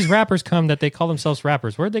thing? Where do these rappers come that they call themselves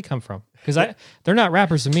rappers? Where did they come from? Because they're not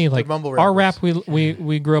rappers to me. Like mumble our rappers. rap,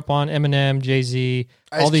 we grew up on Eminem, Jay-Z,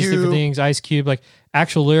 all Ice these different Cube. things, Ice Cube, like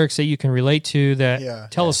actual lyrics that you can relate to that Yeah.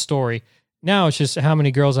 tell a story. Now it's just how many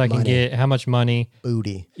girls I can Money. get, how much money,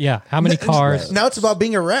 Booty. yeah, how many cars. now it's about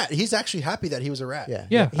being a rat. He's actually happy that he was a rat. Yeah.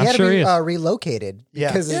 Yeah, He I'm had sure to he be is. Relocated Yeah.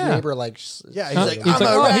 because his Yeah. neighbor Yeah, he's Huh? like, He's I'm like,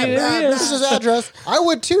 a oh, rat. he rat, is. this is his address. I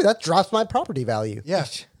would too. That drops my property value. Yeah.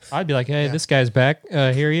 I'd be like, hey, this guy's back.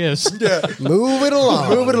 Here he is. Yeah. Move it along.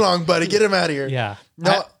 Move it along, buddy. Get him out of here. Yeah.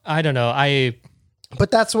 No. I don't know. But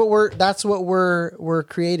that's what we're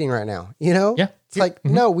creating right now. Yeah. It's like,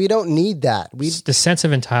 no, we don't need that. The sense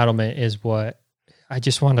of entitlement is what I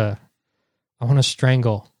just want to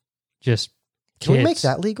strangle. Just Can we make kids.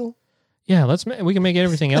 that legal? Yeah, we can make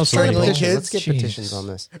everything else Strangling illegal. kids? Let's get Jeez. petitions on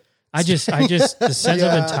this. I just the sense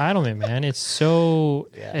Yeah. of entitlement, man. It's so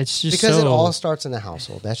it's just Because so, it all starts in the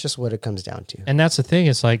household. That's just what it comes down to. and that's the thing.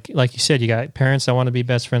 It's like you said, you got parents that want to be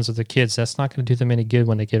best friends with their kids. That's not going to do them any good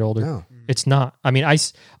when they get older. No. It's not. I mean,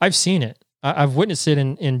 I've seen it. I've witnessed it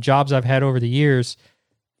in jobs I've had over the years.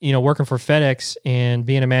 Working for FedEx and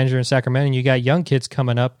being a manager in Sacramento, and you got young kids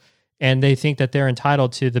coming up, and they think that they're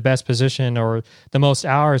entitled to the best position or the most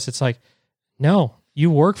hours. It's like, no, you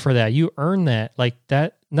work for that. You earn that. Like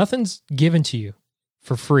that, nothing's given to you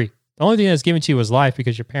for free. The only thing that's given to you is life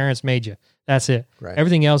because your parents made you. That's it. Right.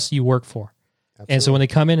 Everything else you work for. And so when they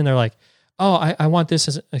come in and they're like, oh, I want this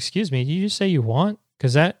as, excuse me, did you just say you want?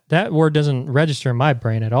 Because that word doesn't register in my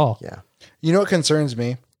brain at all. Yeah. You know what concerns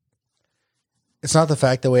me? It's not the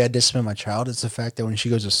fact the way I discipline my child. It's the fact that when she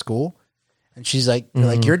goes to school And she's like,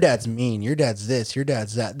 your dad's mean, your dad's this, your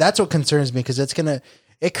dad's that. That's what concerns me because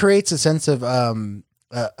it creates a sense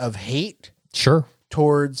of hate. Sure.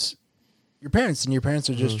 Towards your parents, and your parents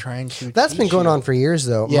are just trying to. That's been going on for years,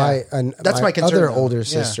 though. Yeah. That's my concern, other though. older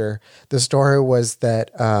sister. The story was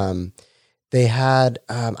that they had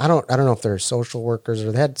I don't know if they're social workers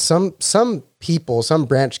or they had some people, some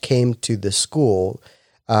branch came to the school.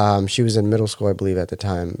 She was in middle school, I believe, at the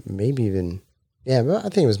time, maybe even. Yeah, I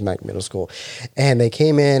think it was middle school, and they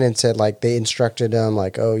came in and said like they instructed them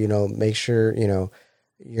like, oh, make sure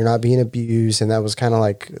you're not being abused. And that was kind of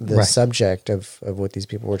like the subject of what these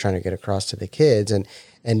people were trying to get across to the kids and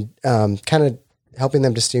kind of helping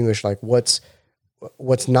them distinguish like what's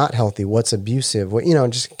not healthy, what's abusive,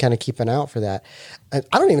 just kind of keeping out for that. And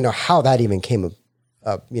I don't even know how that even came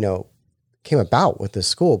about with the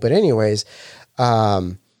school. But anyways,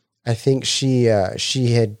 I think she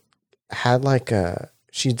had like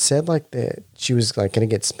she'd said like that she was like going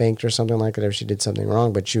to get spanked or something like that if she did something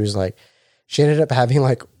wrong. But she was like, she ended up having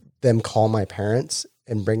like them call my parents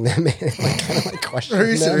and bring them in and like kind of like question them. Are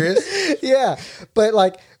you serious? Yeah. But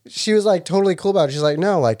like, she was like totally cool about it. She's like,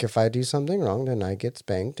 no, like if I do something wrong, then I get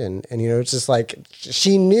spanked. And it's just like,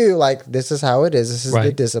 she knew like, this is how it is. This is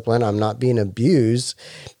the discipline. I'm not being abused.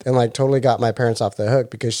 And like totally got my parents off the hook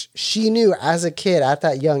because she knew as a kid at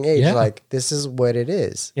that young age, like this is what it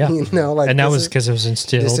is. Yeah. Like, and that was because it was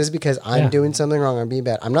instilled. This is because I'm doing something wrong. I'm being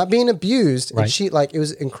bad. I'm not being abused. And she like, it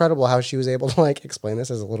was incredible how she was able to like explain this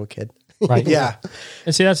as a little kid. Right. Yeah.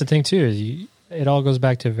 And see, that's the thing too, is it all goes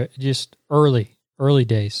back to just early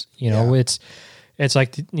days. It's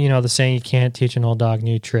like, the saying, you can't teach an old dog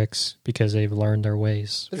new tricks because they've learned their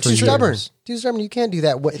ways. They're too stubborn. Too stubborn. You can't do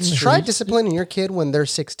that. Try disciplining your kid when they're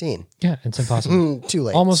 16. Yeah, it's impossible. Too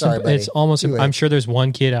late. It's almost. I'm sure there's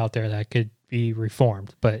one kid out there that could be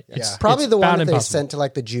reformed, but it's probably the one that they impossible. sent to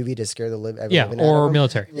like the juvie to scare the living. Or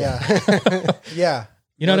military. Yeah. Yeah.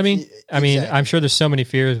 You know what I mean? Exactly. I'm sure there's so many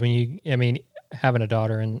fears when having a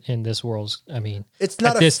daughter in this world. It's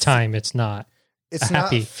not at this time. It's not. It's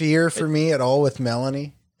happy. not fear for me at all with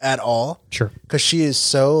Melanie at all. Sure. Because she is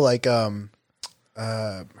so like,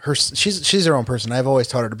 she's her own person. I've always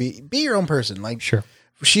taught her to be your own person. Like, sure.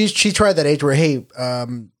 She tried that age where, hey,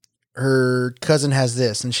 her cousin has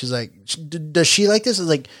this. And she's like, does she like this? It's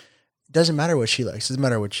like, it doesn't matter what she likes. It doesn't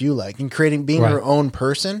matter what you like. And being her own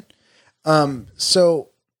person. So,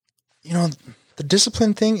 the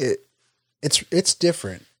discipline thing, it's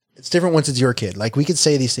different. It's different once it's your kid. Like we could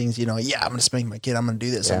say these things, I'm going to spank my kid. I'm going to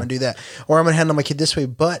do this. I'm going to do that. Or I'm going to handle my kid this way.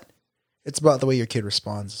 But it's about the way your kid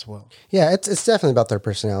responds as well. Yeah. It's definitely about their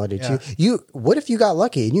personality too. What if you got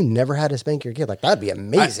lucky and you never had to spank your kid? Like that'd be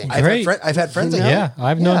amazing. I've had friends like that. Yeah.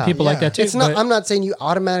 I've known people like that too. It's not, I'm not saying you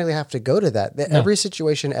automatically have to go to that. Every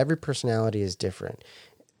situation, every personality is different.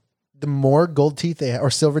 The more gold teeth they have or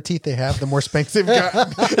silver teeth they have, the more spanks they've got.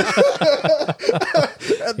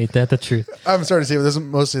 Ain't that the truth? I'm sorry to say, but this is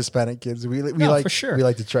most Hispanic kids. We like for sure. We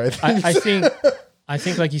like to try things. I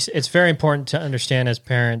think like you said, it's very important to understand as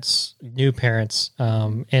parents, new parents,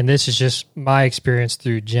 and this is just my experience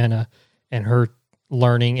through Jenna and her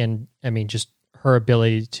learning and just her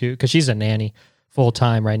ability to, because she's a nanny full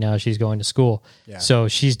time right now. She's going to school, so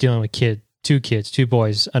she's dealing with two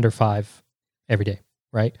boys under 5 every day,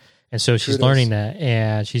 right? And so she's learning that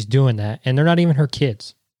and she's doing that, and they're not even her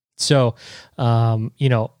kids. So, I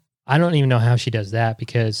don't even know how she does that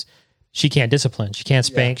because she can't discipline. She can't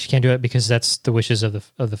spank. She can't do it because that's the wishes of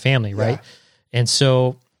the family. Right. Yeah. And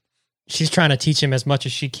so she's trying to teach him as much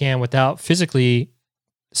as she can without physically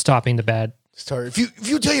stopping the bad. Sorry. If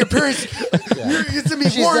you tell your parents, it's going to be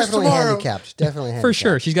She's worse definitely tomorrow. Handicapped. Definitely handicapped. For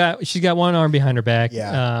sure. She's got one arm behind her back,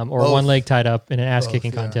 or one leg tied up in an ass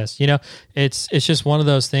kicking contest. It's just one of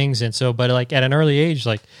those things. And so, but like at an early age,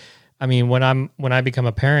 like, when I become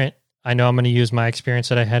a parent, I know I'm going to use my experience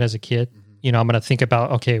that I had as a kid. I'm going to think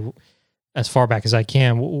about, okay, as far back as I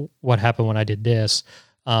can, what happened when I did this.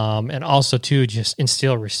 And also too, just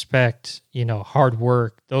instill respect, hard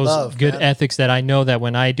work, those love, good ethics that I know that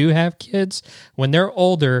when I do have kids, when they're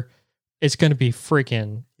older, it's going to be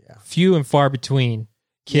freaking few and far between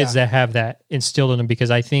kids that have that instilled in them. Because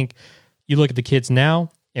I think you look at the kids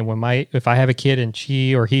now, and if I have a kid and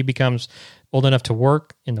she or he becomes old enough to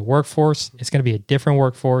work in the workforce, it's going to be a different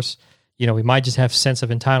workforce. We might just have sense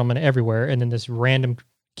of entitlement everywhere. And then this random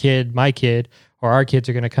kid, my kid, or our kids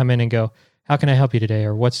are going to come in and go, how can I help you today?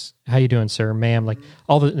 Or how you doing, sir, ma'am? Like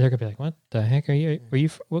they're going to be like, what the heck are you,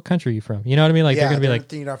 what country are you from? You know what I mean? Like they're going to be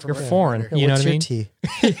like, you're foreign. You know what I mean? Tea?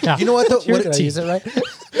 You know what? Did I use it right?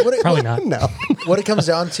 Probably not. No. What it comes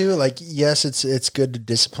down to, like, yes, it's good to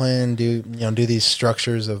discipline, do these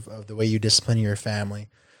structures of the way you discipline your family.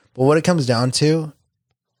 But what it comes down to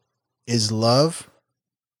is love,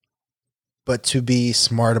 but to be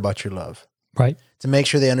smart about your love. Right. To make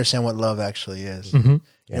sure they understand what love actually is. Mm-hmm.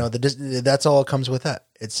 You know, that's all it comes with that.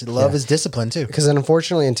 It's love is discipline too. Because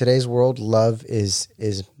unfortunately, in today's world, love is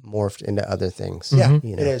morphed into other things. Yeah,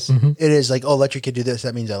 you know? it is. It is like, oh, let your kid do this.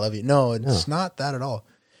 That means I love you. No, it's not that at all.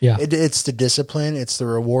 Yeah. It's the discipline. It's the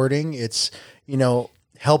rewarding. It's, you know,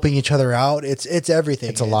 helping each other out. It's everything.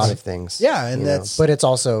 It's a lot of things. Yeah, and you that's know? But it's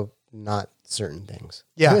also not certain things.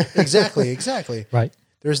 yeah, exactly. Right.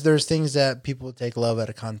 There's things that people take love out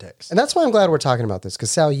of context. And that's why I'm glad we're talking about this.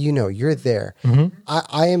 Because Sal, you know, you're there.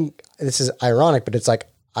 I am. This is ironic, but it's like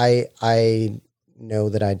I know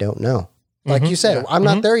that I don't know. Like you said, I'm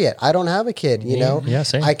not there yet. I don't have a kid, you know? Yeah,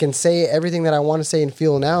 same. I can say everything that I want to say and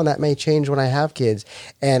feel now, and that may change when I have kids.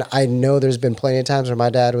 And I know there's been plenty of times where my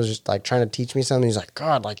dad was just like trying to teach me something. He's like,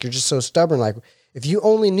 God, like you're just so stubborn. Like if you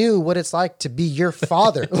only knew what it's like to be your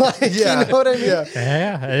father. Like, you know what I mean?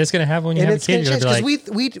 Yeah. It's going to happen when you have a kid. You're Because going to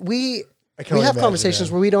be like, we can have imagine conversations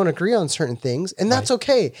where we don't agree on certain things, and that's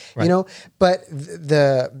okay, you know. But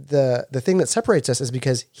the thing that separates us is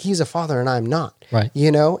because he's a father and I'm not, right?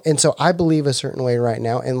 You know, and so I believe a certain way right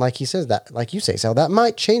now, and like he says that, like you say, Sal, that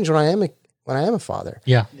might change when I am a father,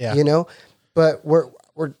 yeah, you know. But we're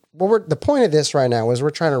the point of this right now is we're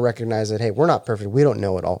trying to recognize that hey, we're not perfect, we don't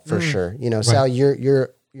know it all for sure, you know. Sal, you're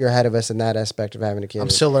ahead of us in that aspect of having a kid. I'm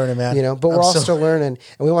still learning, man. You know, but we're all still learning,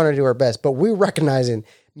 and we want to do our best. But we're recognizing.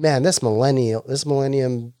 Man, this millennial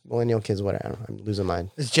kids, whatever. I'm losing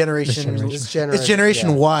mine. It's generation yeah.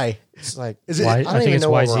 Y. It's like, I think it's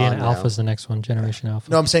YZ and now. Alpha's the next one, Generation Alpha.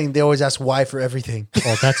 No, I'm saying they always ask why for everything.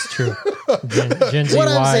 Oh, that's true. Gen Z, What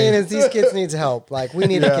I'm Y. saying is these kids needs help. Like we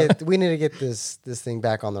need to get this thing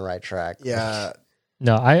back on the right track. Yeah.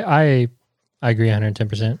 No, I agree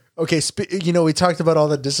 110%. Okay, you know, we talked about all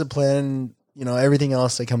the discipline, you know, everything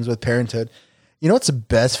else that comes with parenthood. You know what's the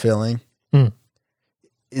best feeling?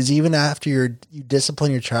 Is even after you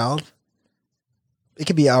discipline your child, it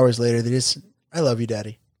could be hours later. They just, I love you,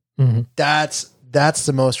 Daddy. Mm-hmm. That's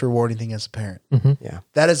the most rewarding thing as a parent. Mm-hmm. Yeah,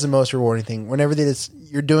 that is the most rewarding thing. Whenever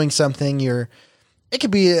you're doing something, it could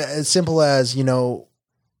be as simple as, you know,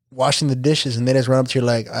 washing the dishes, and they just run up to you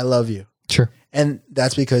like, I love you. Sure. And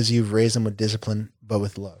that's because you've raised them with discipline, but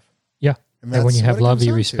with love. Yeah. And when you have love,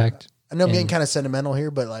 you respect. I know I'm getting kind of sentimental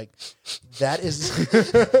here, but like that is way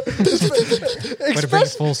to bring it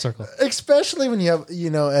full circle. Especially when you have, you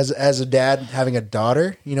know, as a dad having a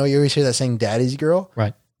daughter, you know, you always hear that saying "daddy's girl."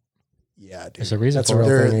 Right. Yeah, dude. There's a reason that's for a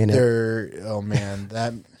real it. thing, ain't it? Oh man,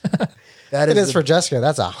 that it is for Jessica.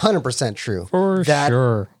 That's 100% true. For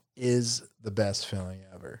sure. Is the best feeling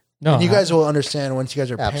ever. No, and you guys will understand once you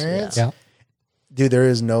guys are Absolutely, parents. Yeah. Dude, there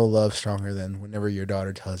is no love stronger than whenever your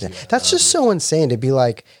daughter tells you. That's just so insane to be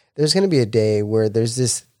like, there's going to be a day where there's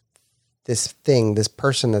this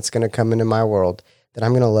person that's going to come into my world that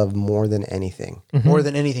I'm going to love more than anything. More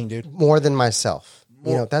than anything, dude. More than myself.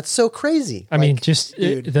 You know, that's so crazy. I mean, just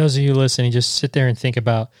those of you listening, just sit there and think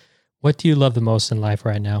about what do you love the most in life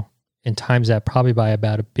right now? And times that probably by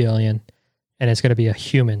about 1 billion. And it's going to be a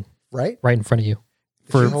human right in front of you.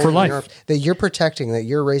 For life, that you're protecting, that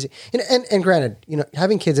you're raising, and granted, you know,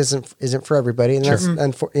 having kids isn't for everybody, and that's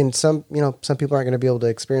and some, you know, some people aren't going to be able to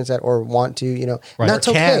experience that or want to, you know, and that's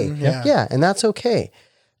okay, yeah, and that's okay.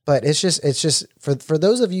 But it's just for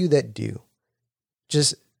those of you that do,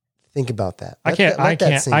 just think about that. I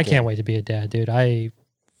can't wait to be a dad, dude. I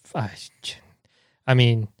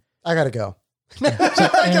mean, I gotta go. I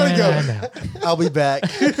gotta go. I'll be back.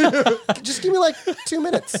 Just give me like 2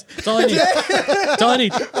 minutes. That's all I need. That's all I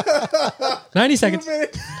need. 90 seconds.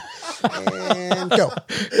 And go.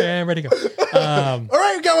 And ready to go. All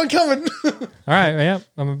right, we got one coming. All right, yeah,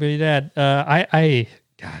 I'm gonna be dad. I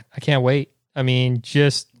can't wait. I mean,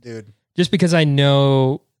 just because I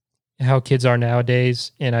know how kids are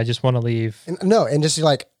nowadays, and I just want to leave. And just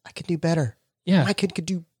like, I could do better. Yeah, my kid could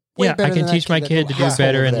do. I can teach my kid to do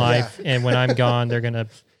better in life, and when I'm gone, they're gonna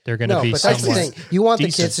be but that's the thing. You want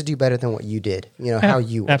the kids to do better than what you did. You know how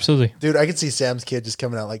you were. Absolutely, dude. I could see Sam's kid just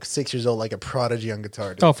coming out like 6 years old, like a prodigy on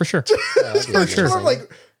guitar. Dude. Oh, for sure, for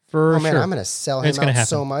sure. I'm gonna sell him out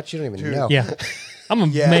so much you don't even know. Yeah, I'm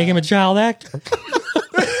gonna make him a child actor.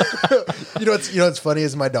 you know what's funny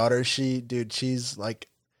is my daughter. She's like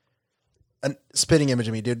a spitting image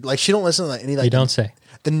of me, dude. Like she don't listen to like any like. You don't say.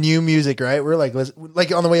 The new music, right? We're like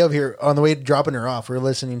on the way up here, on the way dropping her off, we're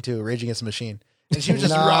listening to Rage Against the Machine. And she was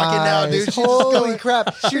just rocking out, dude. Holy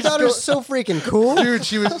crap. Your daughter's so freaking cool. Dude,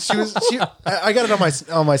 I got it on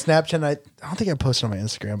my Snapchat, and I don't think I posted on my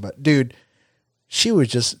Instagram, but dude, she was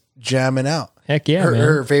just jamming out. Heck yeah, her, man.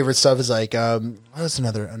 Her favorite stuff is like, what's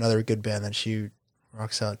another good band that she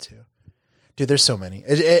rocks out too. Dude, there's so many.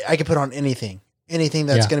 I could put on anything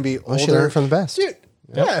that's going to be Well, she learned older. from the best. Dude,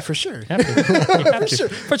 yeah, for sure.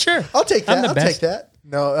 For sure. I'll take that. I'm the I'll best. take that.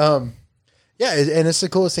 No, yeah, and it's the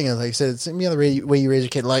coolest thing. Like I said, it's the other way you raise your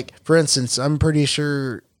kid. Like, for instance, I'm pretty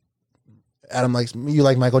sure Adam you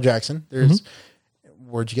like Michael Jackson. There's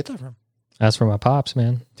where'd you get that from? That's from my pops,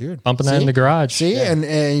 man. Dude, Bumping that in the garage. See,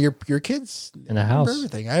 and your kids In the house.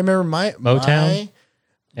 everything. I remember Motown.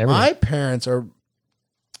 my parents are,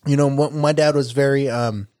 you know, my dad was very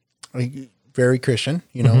very Christian.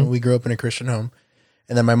 You know, we grew up in a Christian home,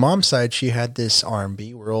 and then my mom's side, she had this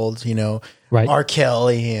R&B world. You know, Right. R.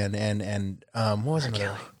 Kelly and what was it?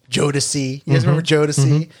 Jodeci. You guys remember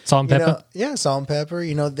Jodeci? Salt and You pepper. know, yeah, Salt and Pepper.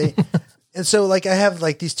 You know, they and so like I have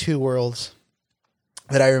like these two worlds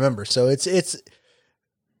that I remember. So it's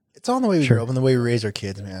all in the way we grew up and the way we raise our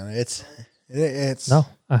kids, man. It's No,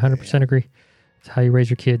 I 100% agree. It's how you raise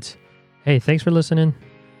your kids. Hey, thanks for listening.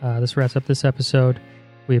 This wraps up this episode.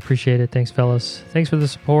 We appreciate it. Thanks, fellas. Thanks for the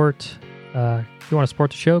support. If you want to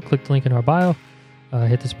support the show, click the link in our bio.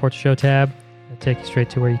 Hit the support the show tab. It'll take you straight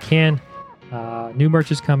to where you can. New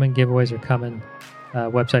merch is coming. Giveaways are coming.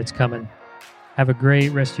 Website's coming. Have a great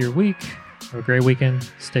rest of your week. Have a great weekend.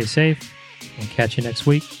 Stay safe. We'll catch you next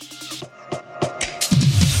week.